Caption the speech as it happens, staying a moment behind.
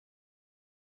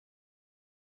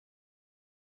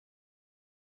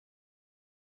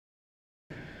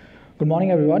Good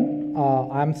morning, everyone.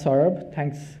 I'm Saurabh.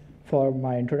 Thanks for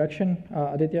my introduction,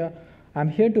 Aditya. I'm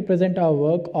here to present our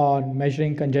work on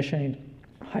measuring congestion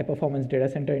in high-performance data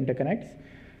center interconnects.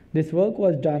 This work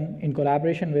was done in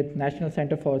collaboration with National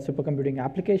Center for Supercomputing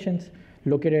Applications,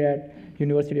 located at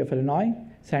University of Illinois,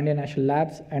 Sandia National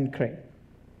Labs, and Cray.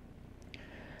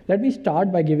 Let me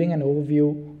start by giving an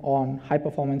overview on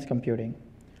high-performance computing.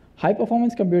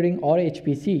 High-performance computing, or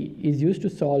HPC, is used to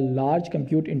solve large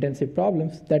compute-intensive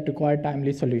problems that require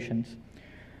timely solutions.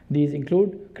 These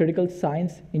include critical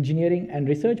science, engineering, and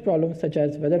research problems such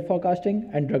as weather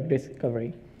forecasting and drug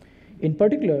discovery. In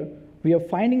particular, we are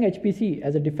finding HPC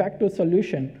as a de facto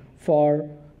solution for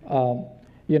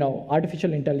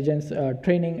artificial intelligence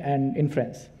training and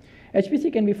inference.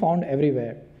 HPC can be found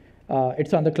everywhere.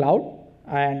 It's on the cloud,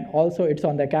 and also it's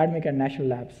on the academic and national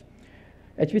labs.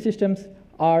 HPC systems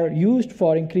are used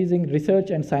for increasing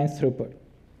research and science throughput.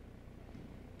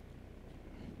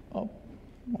 Oh,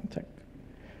 one sec.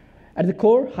 At the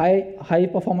core,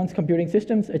 high-performance computing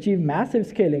systems achieve massive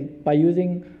scaling by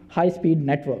using high-speed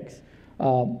networks.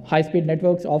 High-speed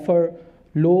networks offer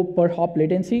low per-hop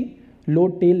latency, low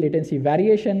tail latency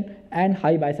variation, and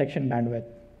high bisection bandwidth.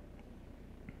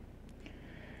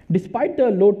 Despite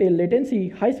the low tail latency,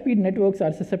 high-speed networks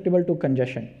are susceptible to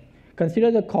congestion.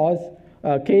 Consider the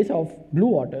case of Blue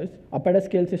Waters, a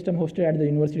petascale system hosted at the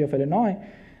University of Illinois.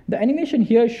 The animation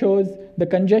here shows the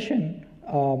congestion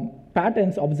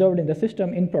patterns observed in the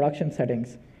system in production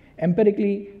settings.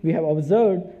 Empirically, we have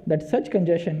observed that such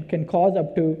congestion can cause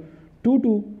up to 2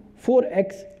 to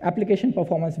 4x application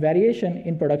performance variation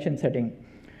in production setting.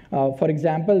 For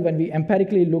example, when we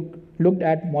empirically looked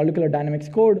at molecular dynamics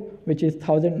code, which is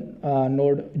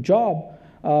 1000-node job,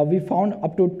 we found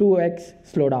up to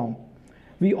 2x slowdown.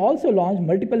 We also launched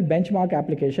multiple benchmark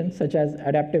applications such as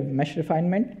adaptive mesh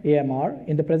refinement, AMR,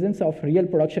 in the presence of real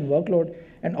production workload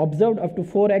and observed up to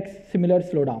 4x similar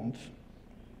slowdowns.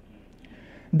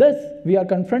 Thus, we are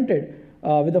confronted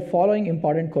with the following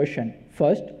important question.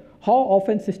 First, how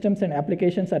often systems and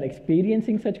applications are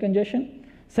experiencing such congestion?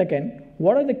 Second,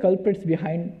 what are the culprits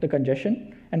behind the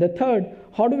congestion? And the third,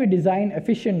 how do we design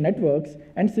efficient networks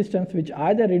and systems which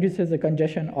either reduces the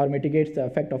congestion or mitigates the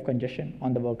effect of congestion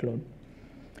on the workload?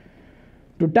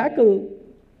 To tackle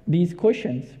these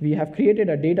questions, we have created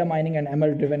a data mining and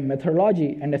ML-driven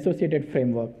methodology and associated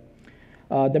framework.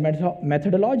 The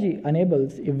methodology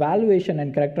enables evaluation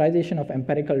and characterization of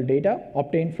empirical data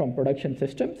obtained from production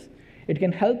systems. It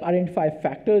can help identify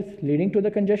factors leading to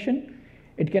the congestion.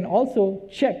 It can also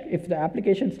check if the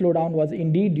application slowdown was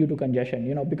indeed due to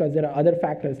congestion, because there are other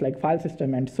factors like file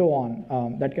system and so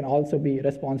on that can also be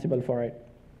responsible for it.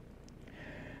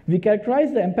 We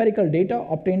characterize the empirical data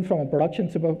obtained from a production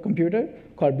supercomputer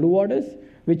called Blue Waters,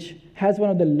 which has one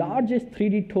of the largest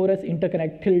 3D torus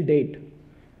interconnect till date.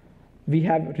 We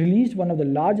have released one of the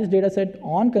largest dataset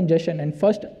on congestion and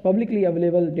first publicly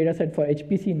available dataset for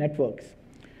HPC networks.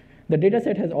 The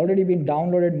dataset has already been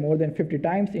downloaded more than 50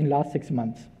 times in the last 6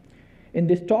 months. In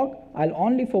this talk, I'll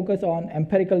only focus on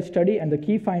empirical study and the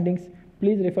key findings.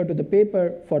 Please refer to the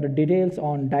paper for the details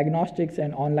on diagnostics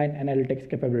and online analytics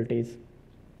capabilities.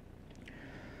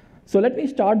 So let me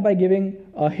start by giving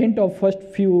a hint of first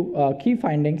few key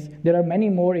findings. There are many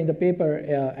more in the paper,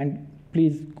 and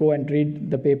please go and read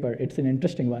the paper. It's an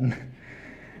interesting one.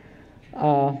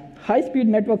 High-speed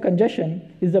network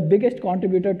congestion is the biggest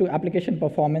contributor to application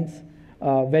performance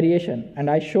variation. And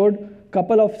I showed a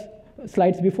couple of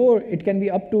slides before, it can be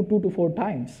up to 2 to 4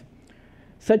 times.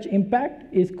 Such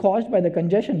impact is caused by the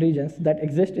congestion regions that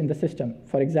exist in the system.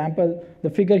 For example, the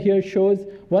figure here shows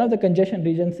one of the congestion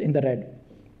regions in the red.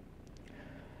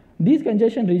 These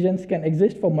congestion regions can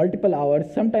exist for multiple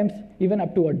hours, sometimes even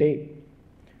up to a day.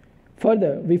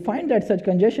 Further, we find that such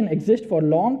congestion exists for a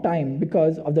long time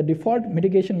because of the default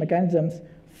mitigation mechanisms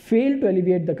fail to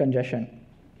alleviate the congestion.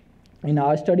 In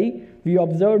our study, we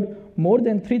observed more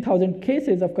than 3,000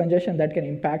 cases of congestion that can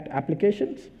impact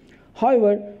applications.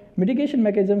 However, mitigation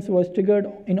mechanisms was triggered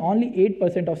in only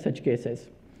 8% of such cases.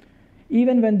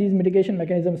 Even when these mitigation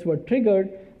mechanisms were triggered,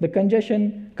 the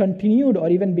congestion continued or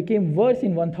even became worse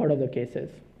in 1/3 of the cases.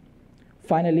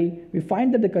 Finally, we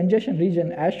find that the congestion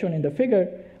region, as shown in the figure,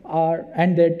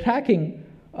 and their tracking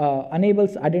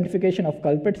enables identification of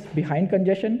culprits behind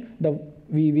congestion.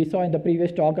 We saw in the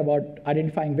previous talk about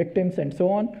identifying victims and so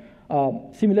on.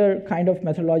 Similar kind of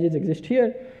methodologies exist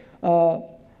here.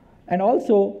 And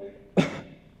also,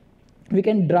 we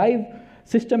can drive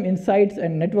system insights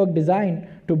and network design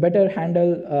to better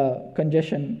handle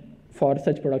congestion for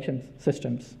such production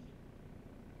systems.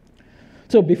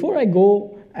 So before I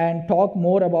go and talk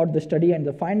more about the study and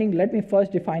the finding, let me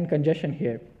first define congestion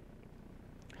here.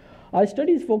 Our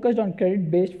study is focused on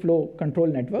credit-based flow control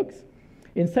networks.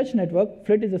 In such network,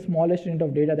 flit is the smallest unit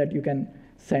of data that you can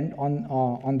send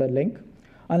on the link.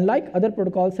 Unlike other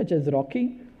protocols such as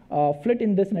Rocky, flit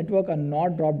in this network are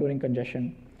not dropped during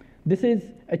congestion. This is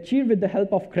achieved with the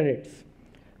help of credits.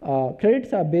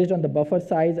 Credits are based on the buffer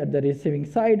size at the receiving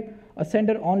side. A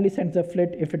sender only sends a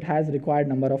flit if it has required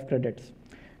number of credits.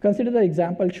 Consider the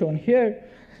example shown here.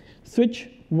 Switch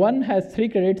 1 has 3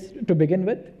 credits to begin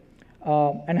with,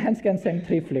 and hence can send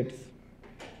 3 flits.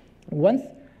 Once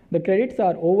the credits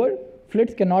are over,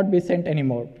 flits cannot be sent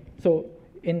anymore. So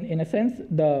in a sense,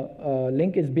 the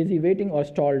link is busy waiting or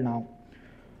stalled now.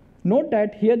 Note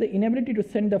that here the inability to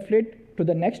send the flit to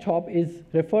the next hop is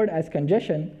referred as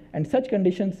congestion, and such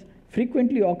conditions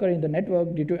frequently occur in the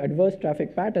network due to adverse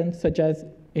traffic patterns such as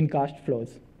incast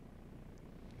flows.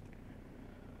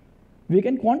 We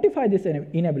can quantify this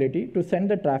inability to send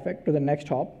the traffic to the next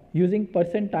hop using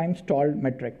percent time stalled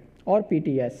metric, or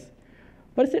PTS.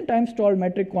 Percent time stalled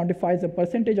metric quantifies the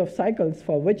percentage of cycles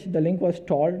for which the link was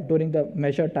stalled during the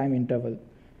measured time interval.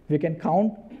 We can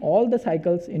count all the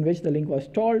cycles in which the link was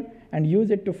stalled and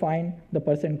use it to find the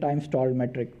percent time stalled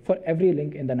metric for every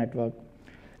link in the network.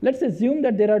 Let's assume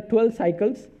that there are 12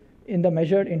 cycles in the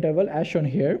measured interval as shown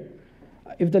here.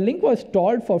 If the link was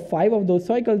stalled for 5 of those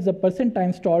cycles, the percent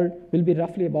time stalled will be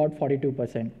roughly about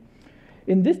 42%.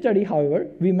 In this study, however,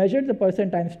 we measured the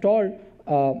percent time stalled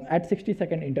at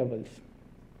 60-second intervals.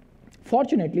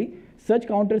 Fortunately, such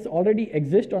counters already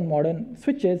exist on modern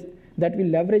switches that we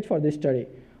leverage for this study.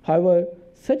 However,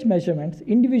 such measurements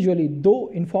individually, though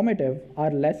informative, are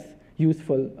less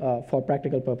useful for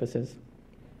practical purposes.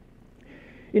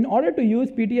 In order to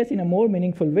use PTS in a more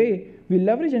meaningful way, we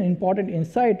leverage an important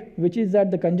insight, which is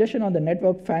that the congestion on the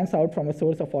network fans out from a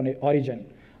source of origin.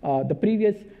 The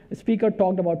previous speaker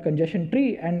talked about congestion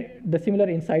tree, and the similar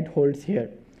insight holds here.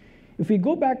 If we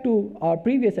go back to our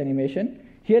previous animation,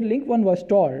 here link 1 was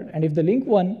stalled, and if the link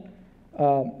 1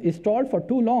 is stalled for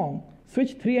too long,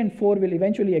 switch 3 and 4 will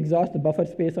eventually exhaust the buffer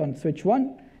space on switch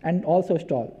 1 and also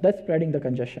stall, thus spreading the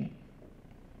congestion.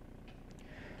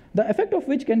 The effect of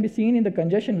which can be seen in the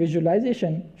congestion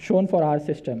visualization shown for our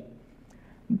system.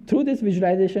 Through this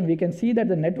visualization, we can see that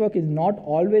the network is not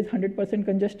always 100%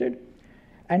 congested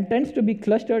and tends to be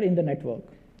clustered in the network.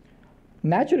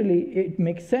 Naturally, it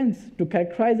makes sense to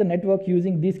characterize the network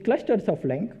using these clusters of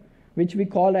link, which we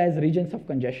call as regions of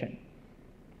congestion.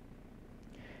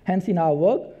 Hence, in our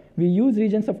work, we use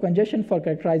regions of congestion for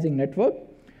characterizing network.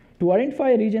 To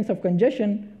identify regions of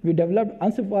congestion, we developed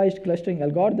unsupervised clustering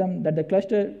algorithm that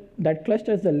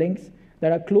clusters the links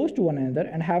that are close to one another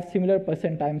and have similar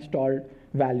percent time stalled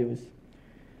values.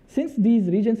 Since these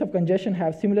regions of congestion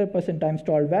have similar percent time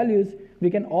stalled values, we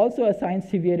can also assign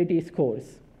severity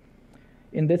scores.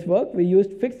 In this work, we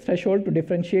used fixed threshold to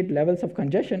differentiate levels of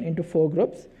congestion into 4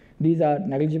 groups. These are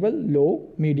negligible, low,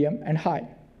 medium, and high.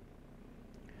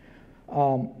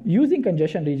 Using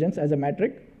congestion regions as a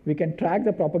metric, we can track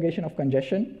the propagation of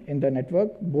congestion in the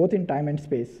network, both in time and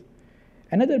space.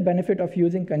 Another benefit of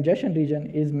using congestion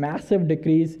region is massive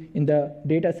decrease in the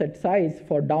data set size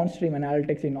for downstream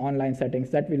analytics in online settings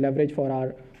that we leverage for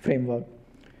our framework.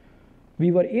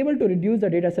 We were able to reduce the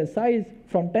data set size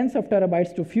from tens of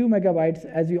terabytes to few megabytes,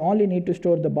 as we only need to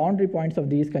store the boundary points of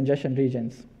these congestion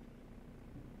regions.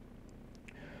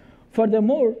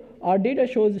 Furthermore, our data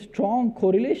shows strong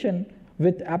correlation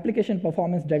with application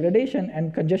performance degradation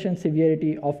and congestion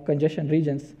severity of congestion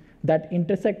regions that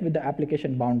intersect with the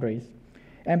application boundaries.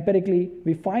 Empirically,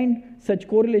 we find such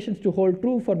correlations to hold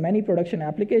true for many production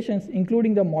applications,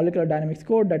 including the molecular dynamics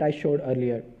code that I showed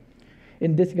earlier.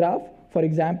 In this graph, for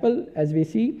example, as we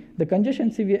see,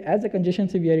 as the congestion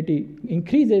severity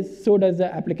increases, so does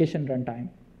the application runtime.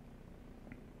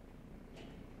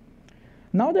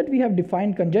 Now that we have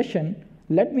defined congestion,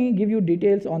 let me give you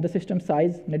details on the system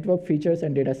size, network features,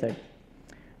 and data set.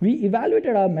 We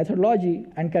evaluated our methodology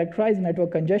and characterized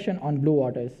network congestion on Blue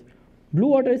Waters. Blue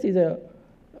Waters is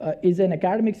an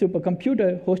academic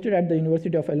supercomputer hosted at the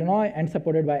University of Illinois and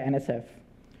supported by NSF.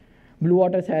 Blue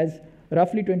Waters has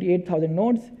roughly 28,000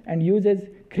 nodes and uses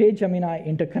Cray Gemini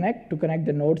interconnect to connect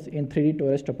the nodes in 3D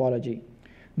torus topology.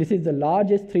 This is the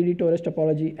largest 3D torus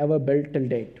topology ever built till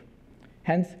date,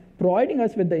 hence providing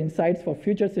us with the insights for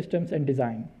future systems and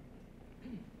design.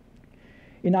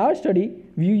 In our study,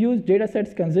 we used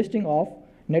datasets consisting of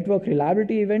network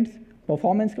reliability events,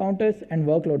 performance counters, and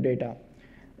workload data.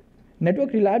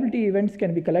 Network reliability events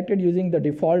can be collected using the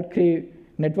default Cray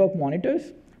network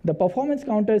monitors. The performance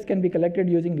counters can be collected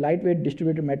using lightweight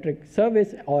distributed metric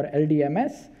service, or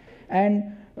LDMS,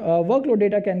 and workload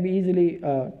data can be easily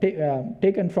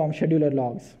taken from scheduler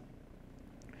logs.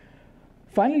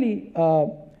 Finally,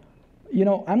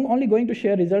 I'm only going to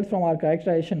share results from our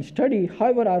characterization study.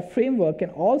 However, our framework can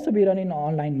also be run in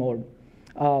online mode,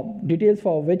 details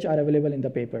for which are available in the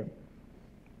paper.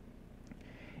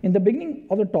 In the beginning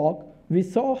of the talk, we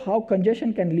saw how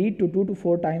congestion can lead to 2 to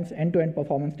 4 times end-to-end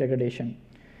performance degradation.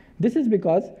 This is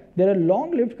because there are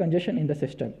long-lived congestion in the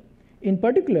system. In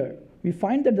particular, we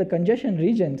find that the congestion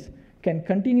regions can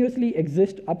continuously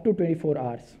exist up to 24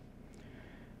 hours.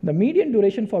 The median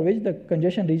duration for which the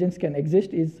congestion regions can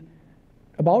exist is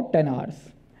about 10 hours.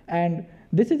 And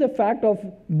this is a fact of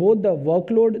both the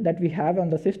workload that we have on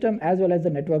the system as well as the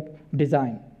network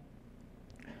design.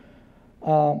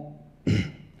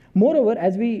 Moreover,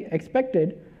 as we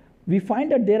expected, we find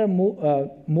that there are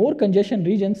more congestion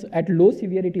regions at low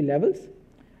severity levels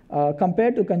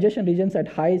compared to congestion regions at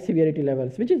high severity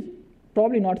levels, which is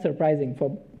probably not surprising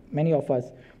for many of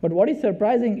us. But what is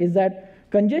surprising is that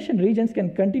congestion regions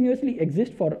can continuously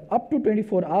exist for up to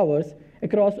 24 hours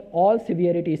across all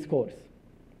severity scores.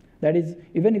 That is,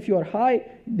 even if you are high,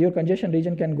 your congestion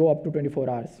region can go up to 24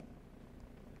 hours.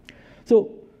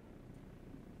 So,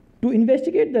 to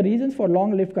investigate the reasons for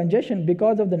long-lived congestion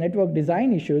because of the network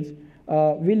design issues,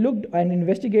 we looked and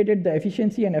investigated the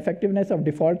efficiency and effectiveness of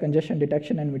default congestion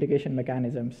detection and mitigation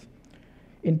mechanisms.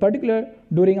 In particular,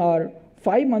 during our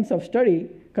 5 months of study,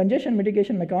 congestion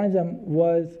mitigation mechanism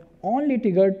was only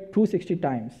triggered 260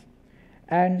 times.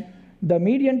 And the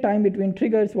median time between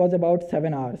triggers was about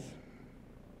 7 hours.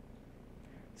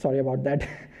 Sorry about that.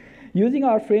 Using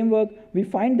our framework, we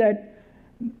find that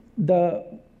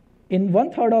in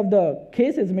 1/3 of the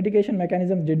cases, mitigation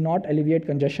mechanisms did not alleviate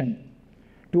congestion.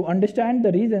 To understand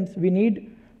the reasons, we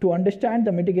need to understand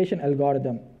the mitigation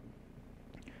algorithm.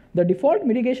 The default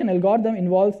mitigation algorithm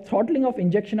involves throttling of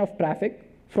injection of traffic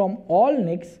from all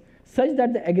NICs such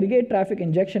that the aggregate traffic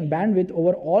injection bandwidth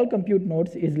over all compute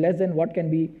nodes is less than what can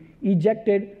be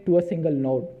ejected to a single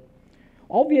node.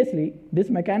 Obviously, this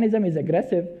mechanism is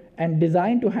aggressive and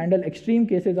designed to handle extreme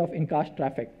cases of in-cache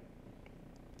traffic.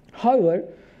 However,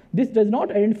 this does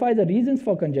not identify the reasons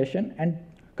for congestion and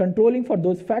controlling for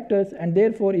those factors, and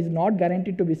therefore is not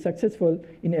guaranteed to be successful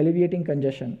in alleviating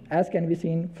congestion, as can be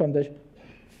seen from the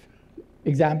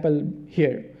example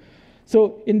here.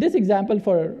 So in this example,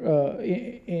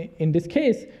 in this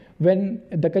case, when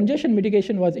the congestion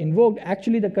mitigation was invoked,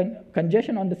 actually the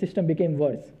congestion on the system became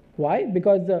worse. Why?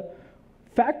 Because the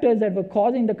factors that were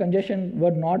causing the congestion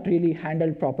were not really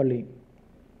handled properly.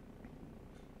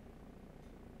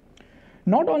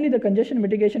 Not only the congestion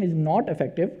mitigation is not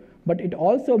effective, but it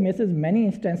also misses many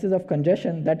instances of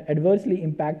congestion that adversely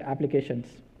impact applications.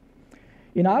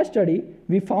 In our study,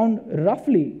 we found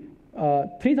roughly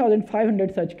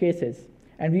 3,500 such cases,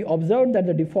 and we observed that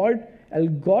the default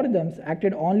algorithms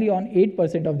acted only on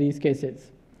 8% of these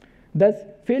cases, thus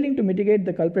failing to mitigate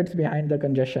the culprits behind the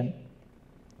congestion.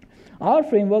 Our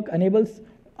framework enables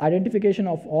identification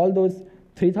of all those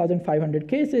 3,500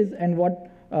 cases, and what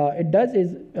it does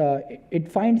is it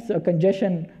finds a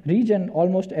congestion region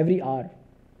almost every hour.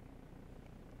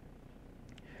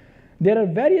 There are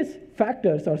various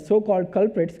factors or so-called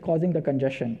culprits causing the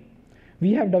congestion.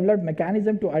 We have developed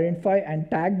mechanism to identify and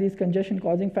tag these congestion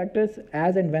causing factors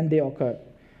as and when they occur.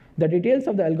 The details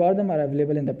of the algorithm are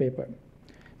available in the paper.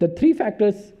 The 3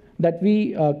 factors that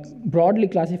we broadly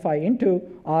classify into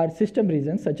are system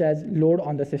reasons, such as load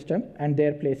on the system and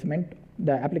their placement,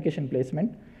 the application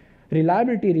placement,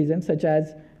 reliability reasons such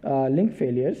as link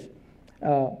failures,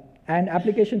 and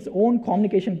application's own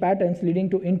communication patterns leading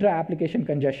to intra-application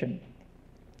congestion.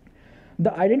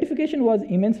 The identification was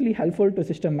immensely helpful to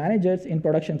system managers in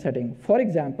production setting. For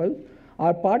example,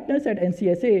 our partners at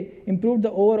NCSA improved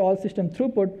the overall system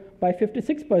throughput by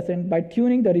 56% by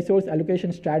tuning the resource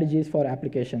allocation strategies for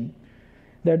application.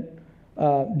 The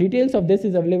details of this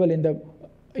is available in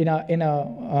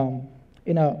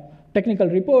a technical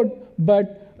report,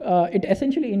 but it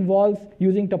essentially involves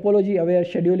using topology-aware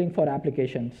scheduling for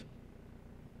applications.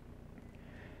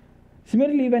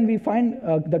 Similarly, when we find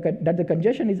that the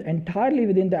congestion is entirely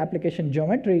within the application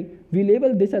geometry, we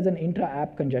label this as an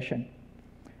intra-app congestion.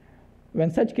 When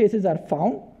such cases are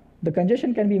found, the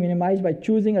congestion can be minimized by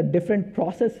choosing a different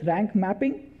process rank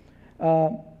mapping,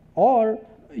 or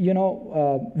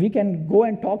we can go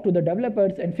and talk to the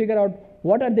developers and figure out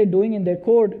what are they doing in their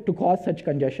code to cause such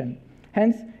congestion.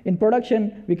 Hence, in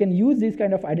production, we can use this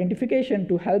kind of identification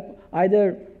to help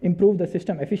either improve the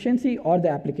system efficiency or the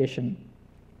application.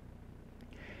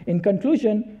 In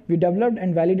conclusion, we developed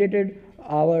and validated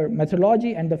our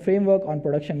methodology and the framework on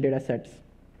production data sets.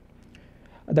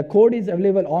 The code is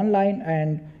available online,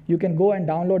 and you can go and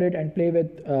download it and play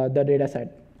with the data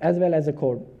set, as well as the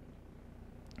code.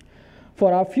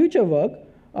 For our future work,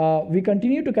 We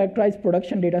continue to characterize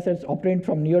production datasets obtained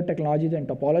from newer technologies and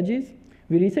topologies.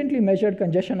 We recently measured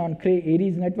congestion on Cray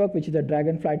Aries network, which is a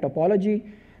dragonfly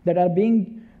topology that are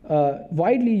being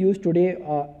widely used today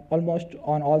almost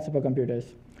on all supercomputers.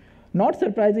 Not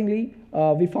surprisingly,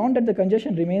 we found that the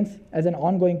congestion remains as an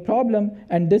ongoing problem,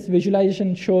 and this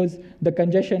visualization shows the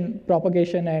congestion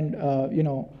propagation and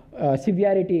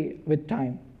severity with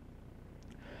time.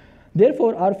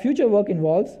 Therefore, our future work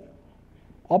involves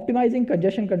optimizing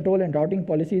congestion control and routing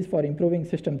policies for improving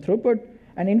system throughput,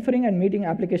 and inferring and meeting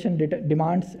application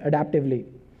demands adaptively.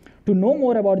 To know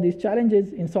more about these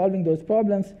challenges in solving those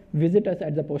problems, visit us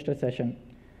at the poster session.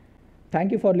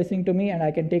 Thank you for listening to me, and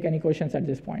I can take any questions at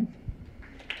this point.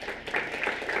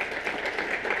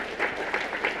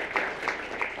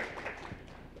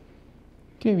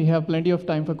 Okay, we have plenty of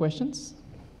time for questions.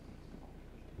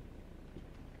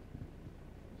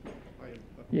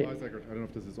 Yeah. I don't know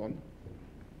if this is on.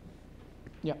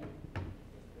 Yeah.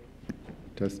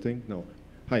 Testing? No.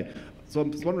 Hi. So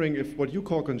I'm just wondering if what you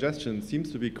call congestion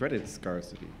seems to be credit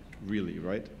scarcity, really,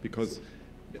 right? Because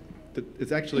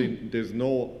it's actually,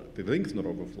 the link's not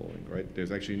overflowing, right?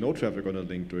 There's actually no traffic on a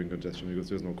link during congestion because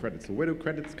there's no credit. So where do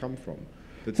credits come from?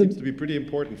 That seems to be pretty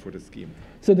important for the scheme.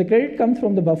 So the credit comes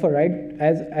from the buffer, right?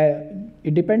 As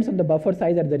it depends on the buffer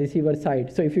size at the receiver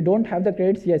side. So if you don't have the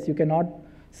credits, yes, you cannot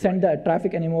send the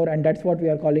traffic anymore, and that's what we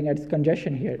are calling as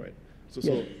congestion here. Right.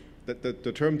 So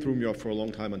the term threw me off for a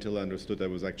long time until I understood there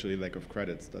was actually lack of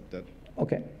credits that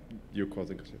okay. You're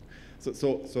causing congestion.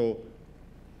 So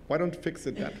why don't fix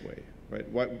it that way,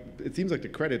 right? It seems like the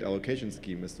credit allocation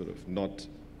scheme is sort of not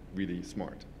really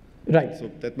smart. Right.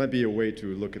 So that might be a way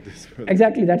to look at this further.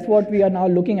 Exactly, that's what we are now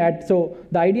looking at. So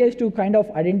the idea is to kind of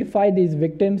identify these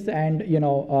victims and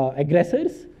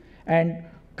aggressors, and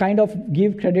kind of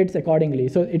give credits accordingly.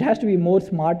 So it has to be more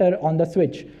smarter on the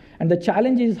switch. And the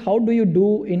challenge is, how do you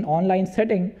do in online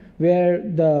setting where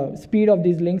the speed of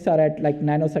these links are at like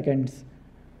nanoseconds?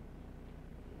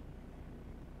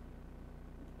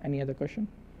 Any other question?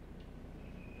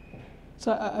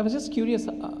 So I was just curious,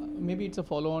 maybe it's a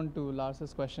follow-on to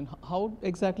Lars's question. How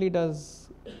exactly does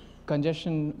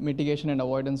congestion mitigation and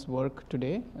avoidance work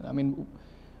today? I mean,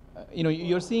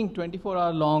 you're seeing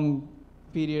 24-hour-long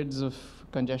periods of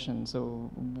congestion. So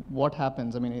what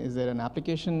happens? I mean, is there an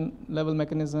application level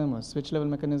mechanism or switch level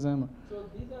mechanism? So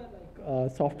these are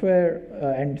like software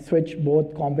and switch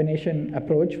both combination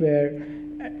approach, where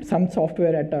some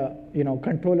software at a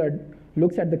controller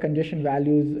looks at the congestion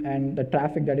values and the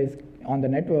traffic that is on the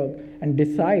network and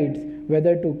decides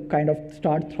whether to kind of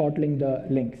start throttling the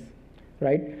links,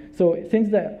 right? So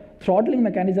since the throttling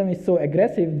mechanism is so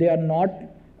aggressive, they are not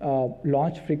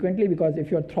launched frequently, because if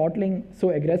you're throttling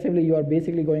so aggressively, you are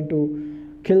basically going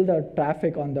to kill the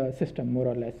traffic on the system, more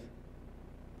or less,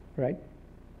 right?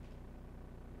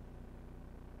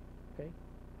 Okay.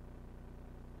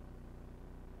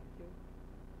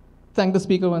 Thank the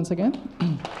speaker once again.